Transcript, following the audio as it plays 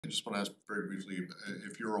just want to ask very briefly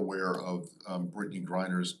if you're aware of Brittney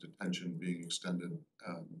Griner's detention being extended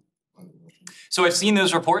by the Russians. So I've seen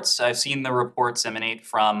those reports. I've seen the reports emanate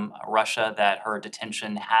from Russia that her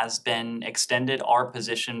detention has been extended. Our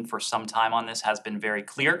position for some time on this has been very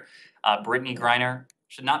clear. Brittney Griner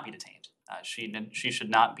should not be detained. She should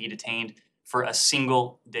not be detained for a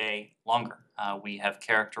single day longer. We have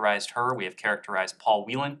characterized her. We have characterized Paul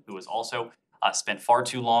Whelan, who has also spent far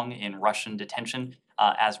too long in Russian detention,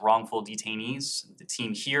 as wrongful detainees. The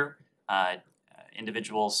team here,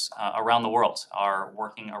 individuals around the world, are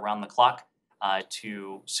working around the clock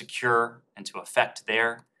to secure and to effect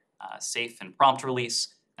their safe and prompt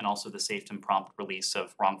release, and also the safe and prompt release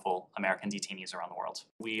of wrongful American detainees around the world.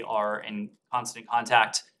 We are in constant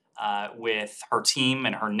contact with her team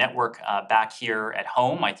and her network back here at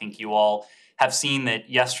home. I think you all have seen that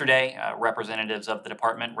yesterday, representatives of the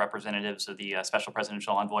department, representatives of the Special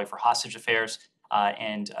Presidential Envoy for Hostage Affairs,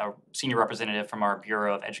 and a senior representative from our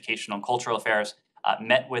Bureau of Educational and Cultural Affairs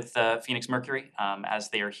met with Phoenix Mercury as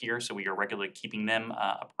they are here, so we are regularly keeping them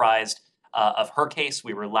apprised of her case.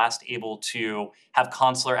 We were last able to have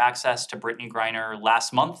consular access to Brittney Griner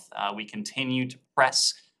last month. We continue to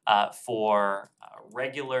press for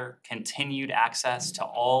regular, continued access to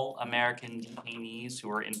all American detainees who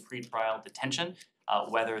are in pretrial detention,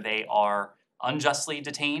 whether they are unjustly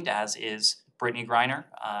detained, as is Brittney Griner,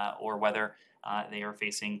 or whether they are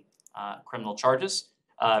facing criminal charges.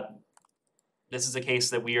 This is a case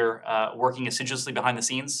that we are working assiduously behind the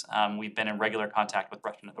scenes. We've been in regular contact with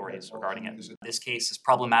Russian authorities regarding it. This case is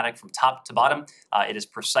problematic from top to bottom. It is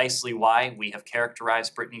precisely why we have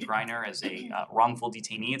characterized Brittney Griner as a wrongful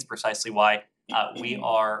detainee. It's precisely why we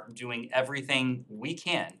are doing everything we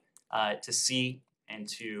can to see and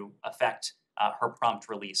to effect her prompt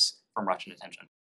release from Russian detention.